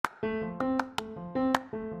Hello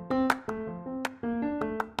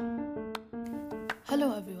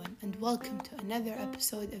everyone and welcome to another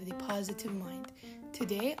episode of The Positive Mind.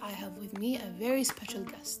 Today I have with me a very special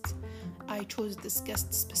guest. I chose this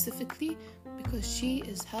guest specifically because she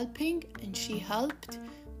is helping and she helped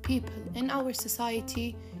people in our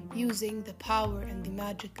society using the power and the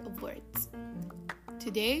magic of words.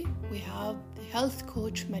 Today we have the health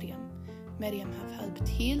coach Mariam. Mariam have helped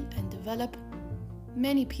heal and develop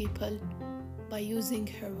many people by using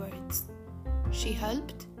her words. She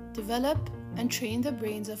helped develop and train the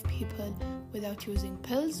brains of people without using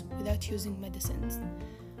pills, without using medicines.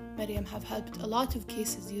 Mariam have helped a lot of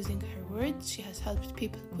cases using her words. She has helped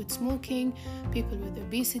people quit smoking, people with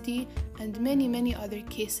obesity, and many other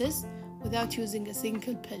cases without using a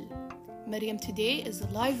single pill. Mariam today is a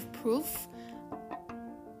live proof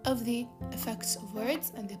of the effects of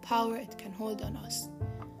words and the power it can hold on us.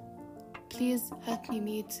 Please help me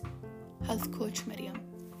meet health coach Mariam.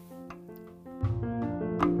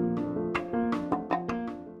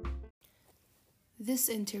 This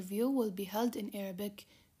interview will be held in Arabic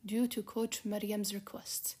due to Coach Mariam's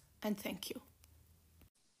request, and thank you.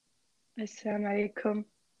 السلام عليكم.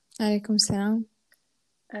 عليكم السلام.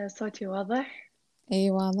 صوتي واضح؟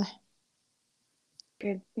 أي واضح.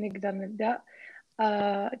 نقدر نبدأ.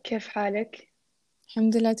 كيف حالك؟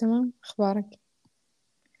 الحمد لله تمام. أخبارك؟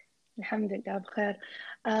 الحمد لله بخير.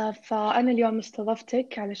 فأنا اليوم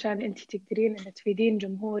استضفتك علشان أنت تقدرين أن تفيدين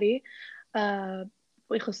جمهوري،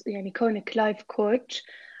 يعني كونك لايف كوتش،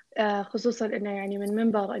 خصوصا أنه يعني من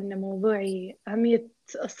منبر أن موضوعي أهمية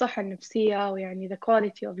الصحة النفسية ويعني the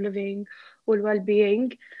quality of living والwell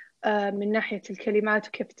being من ناحية الكلمات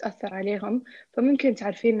وكيف تأثر عليهم. فممكن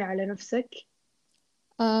تعرفيني على نفسك؟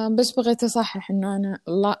 بس بغيت أصحح إنه أنا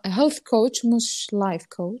health coach مش life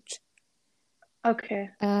coach. أوكي.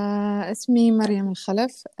 اسمي مريم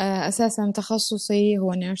الخلف. أساسا تخصصي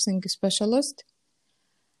هو nursing specialist.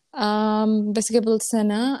 بس قبل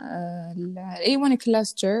سنة A1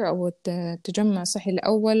 كلاستر أو التجمع الصحي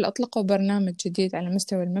الأول أطلقوا برنامج جديد على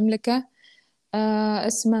مستوى المملكة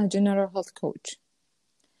اسمه General Health Coach.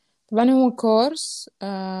 طبعا هو كورس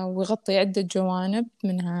ويغطي عدة جوانب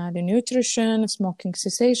منها nutrition, smoking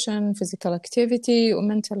cessation, physical activity و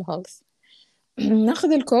mental health.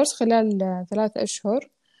 ناخذ الكورس خلال 3 أشهر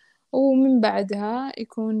ومن بعدها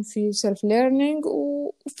يكون في self learning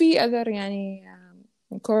وفي other يعني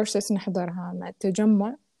كورسز نحضرها مع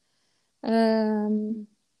التجمع.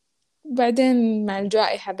 بعدين مع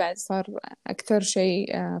الجائحة بعد صار أكثر شيء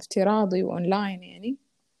افتراضي وأونلاين يعني.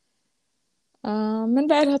 من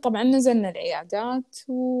بعدها طبعا نزلنا العيادات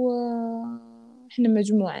وإحنا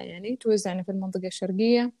مجموعة يعني توزعنا في المنطقة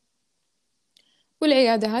الشرقية،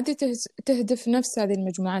 والعيادة هذه تهدف نفس هذه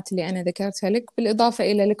المجموعات اللي أنا ذكرتها لك، بالإضافة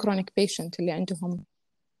إلى الكرونيك بيشنت اللي عندهم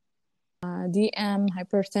DM,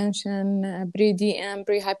 hypertension, pre-DM,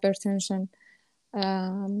 pre-hypertension.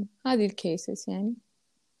 هذه الكيسز يعني.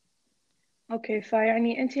 أوكي،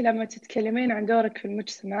 فيعني أنت لما تتكلمين عن دورك في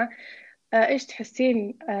المجتمع، إيش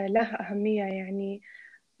تحسين له أهمية؟ يعني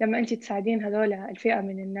لما أنت تساعدين هذول الفئة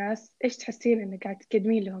من الناس، إيش تحسين إنك قاعد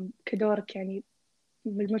تقدمين لهم كدورك يعني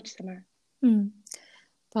بالمجتمع؟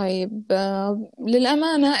 طيب،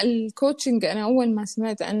 للأمانة الكوتشنج أنا أول ما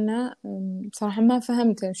سمعت عنه بصراحة ما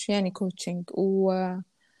فهمت إيش يعني كوتشنج،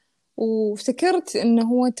 وافتكرت إنه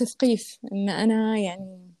هو تثقيف، إن أنا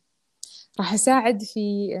يعني راح أساعد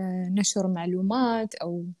في نشر معلومات،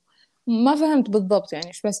 أو ما فهمت بالضبط يعني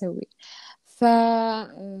إيش بسوي.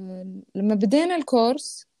 فلما بدينا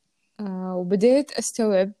الكورس وبديت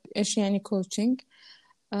أستوعب إيش يعني كوتشنج،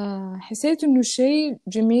 حسيت إنه شيء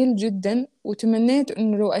جميل جدا، وتمنيت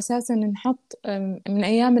إنه لو أساسا نحط من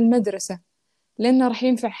أيام المدرسة، لأنه راح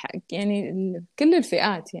ينفع يعني كل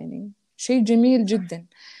الفئات، يعني شيء جميل جدا.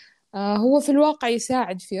 هو في الواقع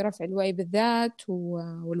يساعد في رفع الوعي بالذات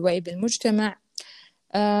والوعي بالمجتمع.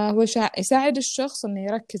 هو يساعد الشخص إنه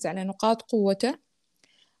يركز على نقاط قوته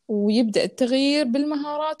ويبدأ التغيير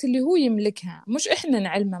بالمهارات اللي هو يملكها. مش إحنا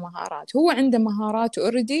نعلمه مهارات، هو عنده مهارات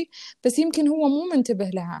already بس يمكن هو مو منتبه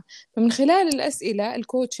لها. فمن خلال الأسئلة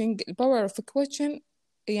الكوتشنج الباور اوف كوتشن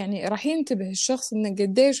يعني راح ينتبه الشخص إنه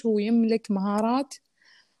قديش هو يملك مهارات،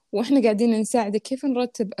 وإحنا قاعدين نساعده كيف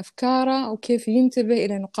نرتب أفكاره وكيف ينتبه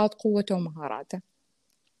إلى نقاط قوته ومهاراته.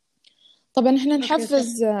 طبعا إحنا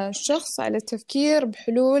نحفز الشخص على التفكير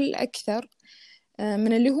بحلول أكثر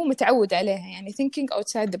من اللي هو متعود عليها، يعني thinking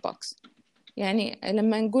outside the box. يعني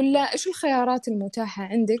لما نقول له إيش الخيارات المتاحة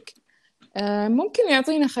عندك، ممكن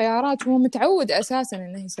يعطينا خيارات هو متعود أساساً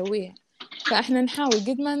إنه يسويها. فإحنا نحاول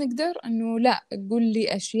قد ما نقدر إنه لا، قول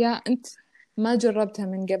لي أشياء أنت ما جربتها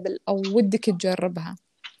من قبل أو ودك تجربها.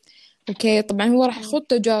 أوكي، طبعا هو راح يخوض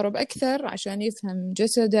تجارب أكثر عشان يفهم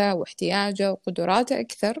جسده واحتياجه وقدراته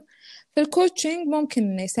أكثر. فالكوتشنج ممكن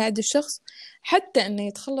إنه يساعد الشخص حتى إنه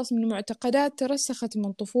يتخلص من معتقدات ترسخت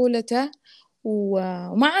من طفولته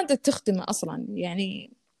وما عادت تخدمه أصلا.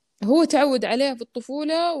 يعني هو تعود عليها في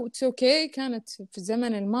الطفولة أوكي، كانت في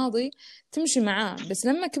الزمن الماضي تمشي معاه، بس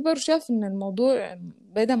لما كبر شاف إن الموضوع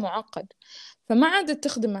بدأ معقد، فما عادت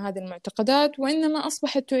تخدمه هذه المعتقدات، وإنما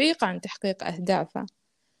أصبحت تعيق عن تحقيق أهدافه.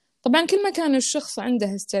 طبعا كل ما كان الشخص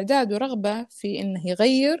عنده استعداد ورغبة في إنه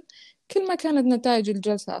يغير، كل ما كانت نتائج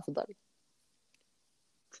الجلسة أفضل.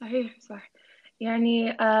 صحيح، صح.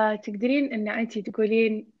 يعني تقدرين إن أنت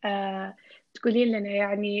تقولين لنا،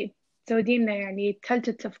 يعني تزودين لنا، يعني هل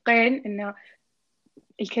تتفقين إن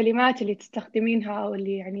الكلمات اللي تستخدمينها أو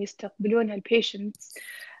اللي يعني يستقبلونها البيشنتس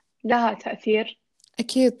لها تأثير؟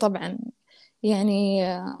 أكيد طبعا. يعني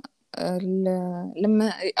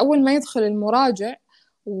لما أول ما يدخل المراجع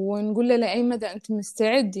ونقول له لأي مدى أنت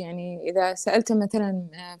مستعد، يعني إذا سألته مثلا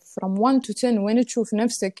from 1 to 10 وين تشوف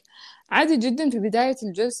نفسك، عادي جدا في بداية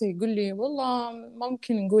الجلسة يقول لي والله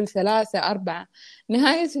ممكن نقول 3 4.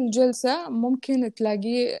 نهاية الجلسة ممكن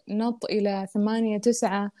تلاقيه نط إلى 8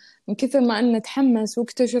 9، من كثر ما أنه تحمس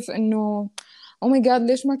واكتشف أنه أو ماي جاد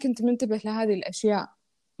ليش ما كنت منتبه لهذه الأشياء.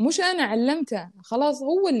 مش أنا علمته، خلاص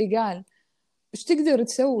هو اللي قال. وش تقدر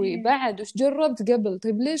تسوي بعد؟ وش جربت قبل؟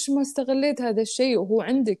 طيب ليش ما استغليت هذا الشيء وهو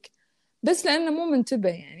عندك؟ بس لأنه مو منتبه،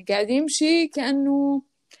 يعني قاعد يمشي كأنه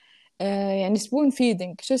يعني سبون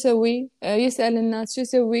فيدنج. شو أسوي؟ يسأل الناس شو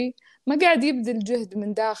أسوي، ما قاعد يبذل جهد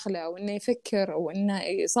من داخله أو إنه يفكر أو إنه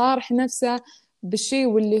يصارح نفسه بالشيء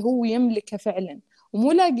واللي هو يملكه فعلا،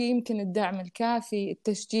 ومو لاقي يمكن الدعم الكافي،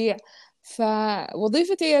 التشجيع.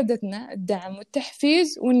 فوظيفة عيادتنا الدعم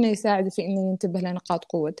والتحفيز، وإنه يساعد في إنه ينتبه لنقاط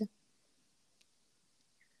قوته.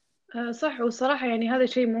 صح. وصراحة يعني هذا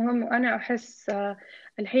شيء مهم، وأنا أحس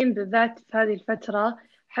الحين بالذات في هذه الفترة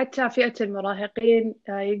حتى فئة المراهقين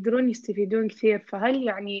يقدرون يستفيدون كثير.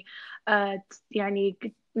 فهل يعني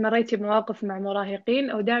مريتي بمواقف مع مراهقين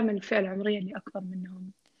أو دائما الفئة العمرية اللي أكبر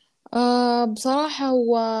منهم؟ بصراحة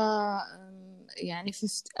هو يعني في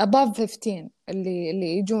above 15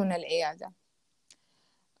 اللي يجون العيادة.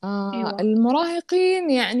 أيوة. المراهقين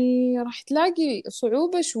يعني راح تلاقي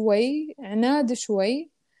صعوبة شوي، عناد شوي.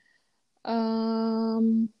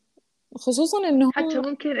 آم، خصوصا حتى انهم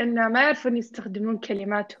ممكن إن ما يعرفون يستخدمون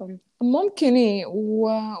كلماتهم. ممكن إيه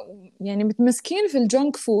يعني متمسكين في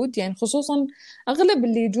الجونك فود. يعني خصوصا اغلب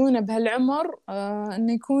اللي يجونا بهالعمر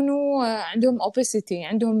انه يكونوا عندهم obesity،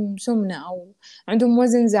 عندهم سمنة او عندهم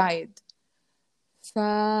وزن زايد.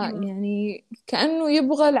 أيوة. فيعني كأنه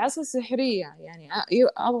يبغى العصا السحرية، يعني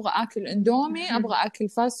أبغى أكل إندومي، أبغى أكل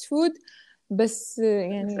فاست فود، بس بس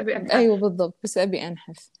يعني أبي أنحف. أيوة بالضبط، بس أبي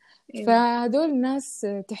أنحف. أيوة. فهذول الناس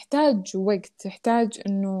تحتاج وقت، تحتاج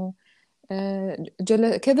إنه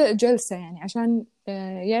كذا جلسة يعني عشان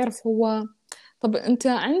يعرف هو. طب أنت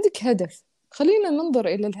عندك هدف، خلينا ننظر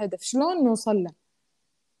إلى الهدف، شلون نوصل له.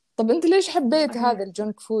 طب انت ليش حبيت هذا صحيح.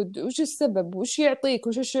 الجنك فود؟ وش السبب؟ وش يعطيك؟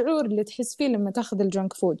 وش الشعور اللي تحس فيه لما تاخذ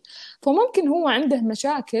الجنك فود؟ فممكن هو عنده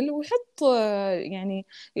مشاكل ويحط يعني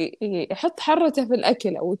يحط حرته في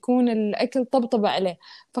الأكل، أو يكون الأكل طبطب عليه.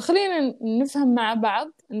 فخلينا نفهم مع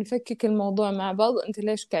بعض، نفكك الموضوع مع بعض. انت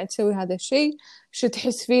ليش قاعد تسوي هذا الشيء؟ شو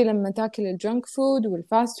تحس فيه لما تاكل الجنك فود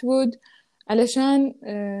والفاست فود؟ علشان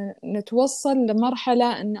نتوصل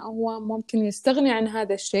لمرحلة انه هو ممكن يستغني عن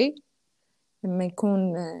هذا الشيء لما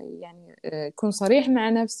يكون يعني يكون صريح مع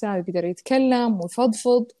نفسه، ويقدر يتكلم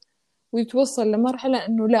ويفضفض، ويتوصل لمرحلة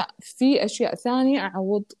إنه لا، في أشياء ثانية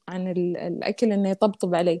أعوض عن الأكل إنه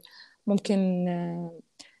يطبطب علي. ممكن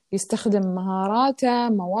يستخدم مهاراته،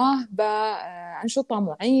 مواهبه، أنشطة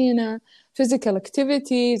معينة، physical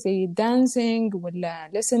activity زي dancing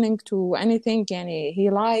ولا listening to anything يعني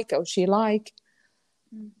he like أو she like.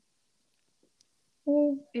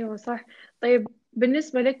 ايوه، صح. طيب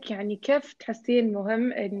بالنسبة لك، يعني كيف تحسين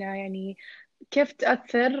مهم انه، يعني كيف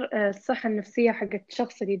تأثر الصحة النفسية حقت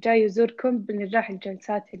الشخص اللي جاي يزوركم بنجاح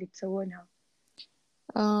الجلسات اللي تسوونها؟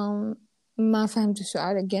 آم، ما فهمت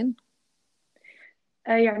السؤال again.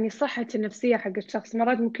 يعني صحة النفسية حق الشخص،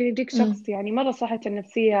 مرات ممكن يجيك أمم، شخص يعني مرة صحته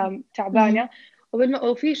النفسية أمم، تعبانة،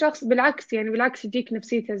 وفي شخص بالعكس، يعني بالعكس يجيك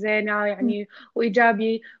نفسيته زينة أمم، يعني،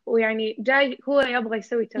 وإيجابي، ويعني جاي هو يبغى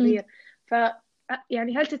يسوي أمم، تغيير. ف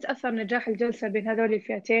يعني هل تتأثر نجاح الجلسة بين هذول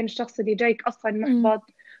الفئتين، الشخص اللي جايك أصلا أمم. محبط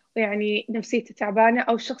ويعني نفسيته تعبانة،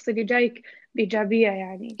 أو الشخص اللي جايك بإيجابية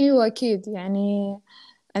يعني؟ ايوه اكيد. يعني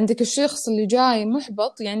عندك الشخص اللي جاي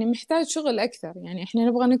محبط، يعني محتاج شغل اكثر. يعني احنا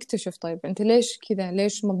نبغى نكتشف طيب انت ليش كذا،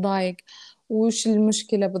 ليش متضايق، وش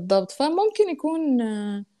المشكلة بالضبط. فممكن يكون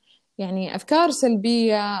يعني أفكار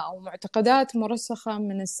سلبية أو معتقدات مرسخة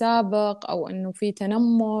من السابق، أو إنه في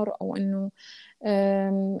تنمر، أو إنه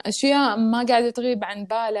أشياء ما قاعدة تغيب عن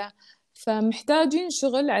باله. فمحتاجين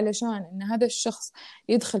شغل علشان إن هذا الشخص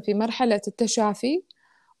يدخل في مرحلة التشافي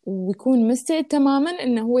ويكون مستعد تماما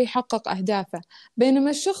إنه هو يحقق أهدافه. بينما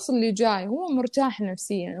الشخص اللي جاي هو مرتاح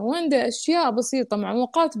نفسيا وعنده أشياء بسيطة،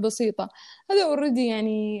 معوقات بسيطة، هذا اوريدي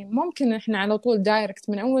يعني ممكن إحنا على طول دايركت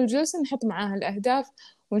من أول جلسة نحط معاه الأهداف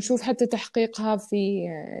ونشوف حتى تحقيقها في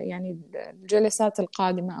يعني الجلسات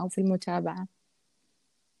القادمة أو في المتابعة.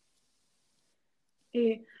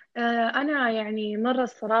 إيه. أنا يعني مرة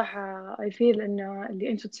الصراحة I feel إنه اللي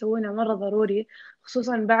أنتوا تسوونه مرة ضروري،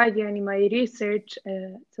 خصوصا بعد يعني my research.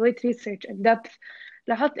 سويت research in depth.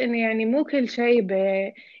 لاحظت إنه يعني مو كل شيء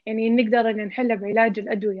يعني نقدر إن نحله بعلاج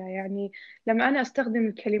الأدوية. يعني لما أنا أستخدم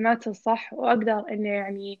الكلمات الصح وأقدر إنه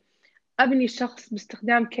يعني أبني الشخص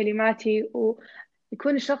باستخدام كلماتي،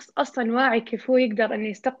 ويكون الشخص أصلا واعي كيف هو يقدر إنه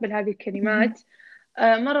يستقبل هذه مهم. الكلمات،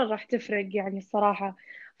 مرة راح تفرق يعني الصراحة.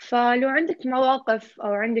 فلو عندك مواقف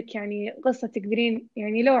أو عندك يعني قصة تقدرين،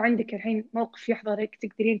 يعني لو عندك الحين موقف يحضرك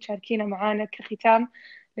تقدرين تشاركينه معانا كختام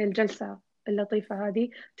للجلسة اللطيفة هذه،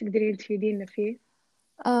 تقدرين تفيدينا فيه.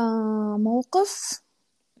 موقف.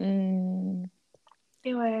 مم.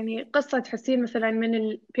 ايوه، يعني قصة تحسين مثلا من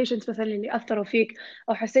البيشنتس مثلا اللي أثروا فيك،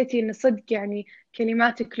 أو حسيتي إن صدق يعني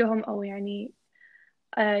كلماتك لهم، أو يعني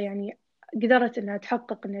يعني قدرت إنها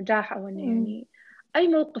تحقق النجاح، أو إنه مم. يعني أي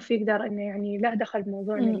موقف يقدر إنه يعني له دخل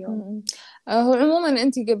بموضوعنا مم. اليوم. مم. هو عموما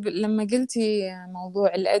أنت قبل لما قلتي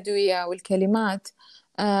موضوع الأدوية والكلمات،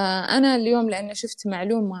 أنا اليوم لأن شفت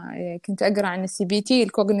معلومة، كنت أقرأ عن CBT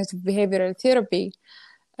Cognitive Behavioral Therapy.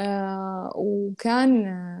 وكان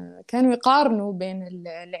كانوا يقارنوا بين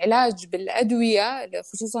العلاج بالأدوية،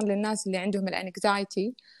 خصوصا للناس اللي عندهم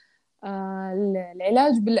الانكزايتي،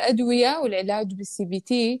 العلاج بالأدوية والعلاج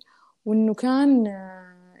بالCBT. وإنه كان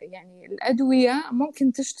يعني الأدوية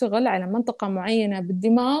ممكن تشتغل على منطقة معينة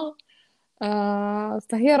بالدماغ،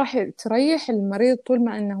 فهي راح تريح المريض طول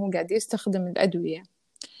ما أنه قاعد يستخدم الأدوية.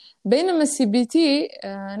 بينما الCBT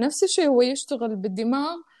نفس الشيء، هو يشتغل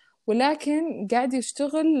بالدماغ ولكن قاعد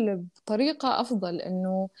يشتغل بطريقة أفضل،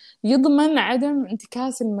 إنه يضمن عدم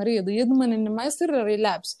انتكاس المريض، يضمن إنه ما يصير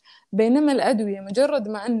ريلابس. بينما الأدوية مجرد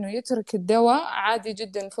ما إنه يترك الدواء عادي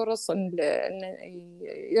جدا فرص إنه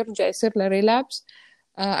يرجع يصير له ريلابس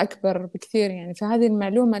أكبر بكثير يعني. فهذه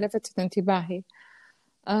المعلومة لفتت انتباهي.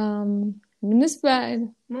 بالنسبة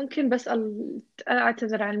ممكن بس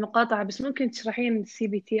أعتذر عن المقاطعة، بس ممكن تشرحين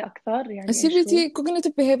CBT أكثر يعني إيش هو؟ CBT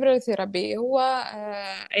Cognitive Behavioral Therapy هو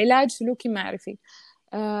علاج سلوكي معرفي.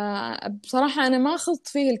 بصراحة أنا ما أخذت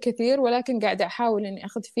فيه الكثير، ولكن قاعدة أحاول إني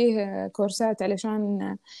أخذ فيه كورسات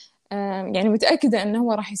علشان يعني متأكدة إنه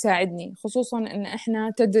هو راح يساعدني، خصوصا إن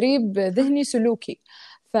إحنا تدريب صح. ذهني سلوكي.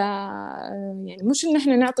 يعني مش إن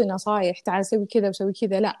إحنا نعطي نصايح تعال سوي كذا وسوي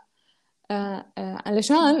كذا، لا.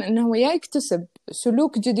 علشان انه هو يا يكتسب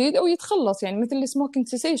سلوك جديد او يتخلص، يعني مثل السموكينج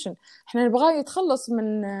سيسيشن، احنا نبغاه يتخلص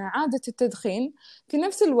من عادة التدخين. في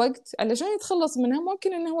نفس الوقت علشان يتخلص منها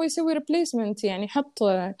ممكن انه هو يسوي ريبليسمنت، يعني يحط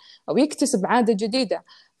او يكتسب عادة جديدة.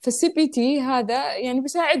 فالCBT هذا يعني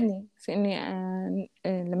بيساعدني في اني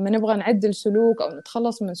لما نبغى نعدل سلوك او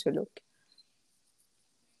نتخلص من سلوك.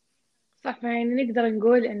 صح، يعني نقدر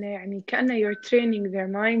نقول إنه يعني كأنه you're training their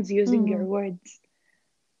minds using your مم. words.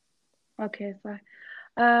 أوكي صح.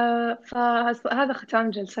 فهذا ختام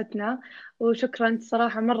جلستنا، وشكرا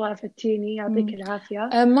صراحة مرة أفدتيني، يعطيك مم. العافية.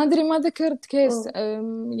 ما أدري ما ذكرت كيس، و...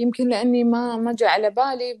 يمكن لأني ما جاء على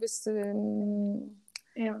بالي، بس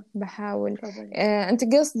أيوة، بحاول. تفضلي.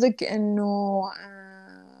 أنت قصدك إنه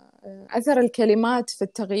أثر الكلمات في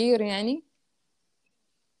التغيير يعني؟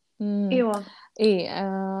 مم. أيوة. إيه.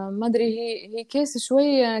 ما أدري، هي كيس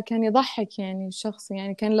شوية كان يضحك يعني، الشخص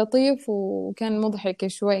يعني كان لطيف وكان مضحك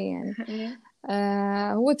شوي يعني.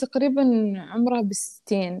 هو تقريبا عمره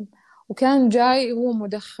ب60، وكان جاي هو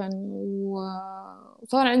مدخن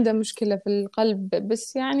وصار عنده مشكلة في القلب،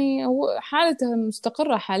 بس يعني هو حالته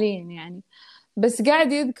مستقرة حاليا يعني. بس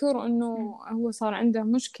قاعد يذكر انه هو صار عنده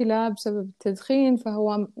مشكلة بسبب التدخين،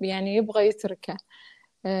 فهو يعني يبغى يتركه.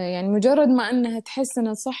 يعني مجرد ما انها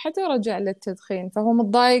تحسنت صحته رجع للتدخين، فهو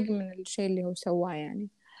متضايق من الشيء اللي هو سواه يعني.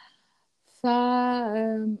 ف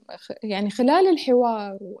يعني خلال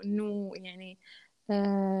الحوار، وانه يعني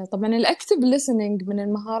طبعا الأكتف listening من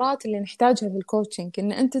المهارات اللي نحتاجها في الكوتشنج،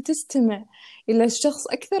 إن أنت تستمع إلى الشخص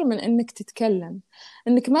أكثر من إنك تتكلم،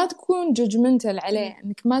 إنك ما تكون جudgmental عليه،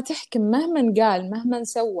 إنك ما تحكم مهما قال مهما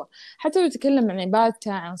سوى. حتى لو تكلم عن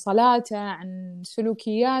عبادته، عن صلاته، عن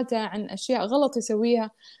سلوكياته، عن أشياء غلط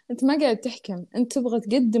يسويها، أنت ما قاعد تحكم، أنت تبغى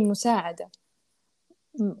تقدم مساعدة.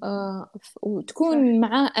 صح. وتكون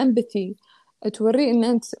معاه empathy، توريه إن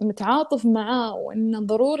أنت متعاطف معاه، وإنه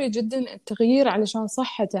ضروري جدا التغيير علشان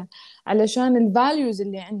صحته، علشان الفاليوز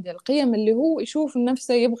اللي عنده، القيم اللي هو يشوف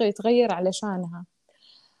نفسه يبغى يتغير علشانها.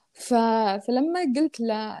 فلما قلت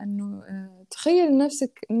له إنه تخيل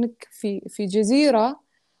نفسك إنك في جزيرة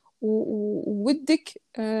وودك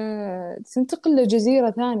تنتقل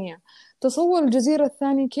لجزيرة ثانية. تصور الجزيرة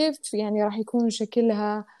الثانية كيف يعني راح يكون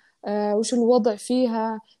شكلها، وش الوضع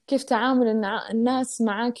فيها، كيف تعامل الناس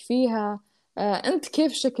معاك فيها، أنت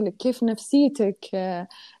كيف شكلك، كيف نفسيتك،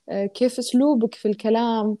 كيف أسلوبك في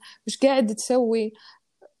الكلام، وش قاعد تسوي.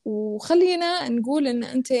 وخلينا نقول إن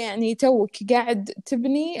أنت يعني توك قاعد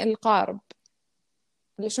تبني القارب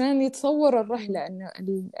علشان يتصور الرحلة إنه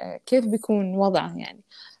كيف بيكون وضعه يعني.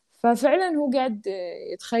 ففعلا هو قاعد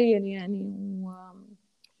يتخيل يعني،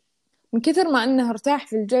 ومن كثر ما انه ارتاح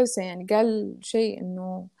في الجلسة يعني قال شيء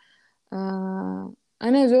انه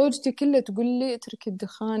انا زوجتي كلها تقول لي اترك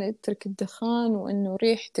الدخان اترك الدخان، وانه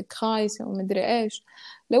ريحتك خايسة ومدري ايش.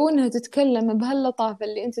 لو انها تتكلم بهاللطافة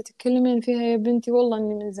اللي انت تتكلمين فيها يا بنتي والله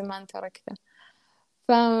اني من زمان تركته.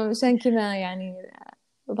 فعشان كذا يعني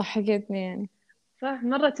ضحكتني يعني. صح،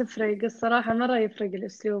 مرة تفرق الصراحة، مرة يفرق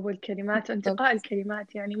الأسلوب والكلمات وانتقاء بالضبط.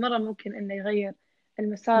 الكلمات، يعني مرة ممكن إنه يغير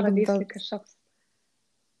المسار اللي يسلك بالضبط. الشخص.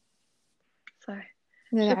 صح.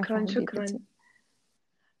 العفو شكرا حبيبتي. شكرا.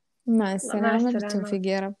 مع مع السلامة، السلامة. بالتوفيق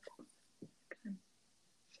يا رب.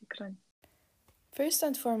 شكرا. First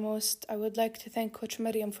and foremost, I would like to thank Coach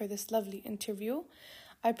Mariam for this lovely interview.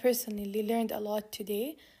 I personally learned a lot today,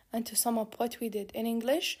 and to sum up what we did in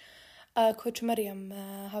English, Coach Mariam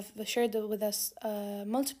have shared with us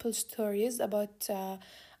multiple stories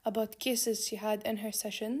about cases she had in her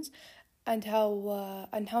sessions, and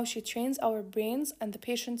how she trains our brains and the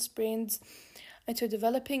patient's brains into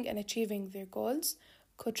developing and achieving their goals.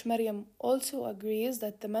 Coach Mariam also agrees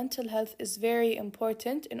that the mental health is very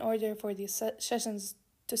important in order for these sessions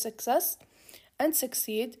to success and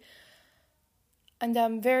succeed. And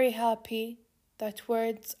I'm very happy that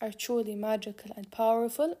words are truly magical and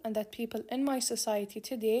powerful, and that people in my society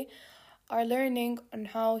today are learning on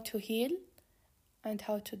how to heal and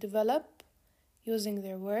how to develop using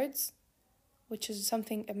their words, which is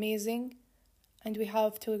something amazing. And we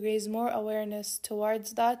have to raise more awareness towards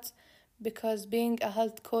that, because being a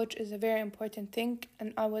health coach is a very important thing. And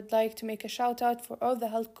I would like to make a shout out for all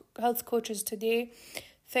the health coaches today.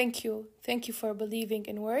 Thank you for believing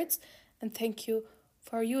in words, and thank you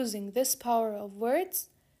for using this power of words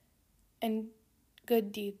in good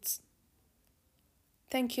deeds.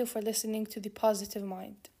 Thank you for listening to The Positive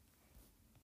Mind.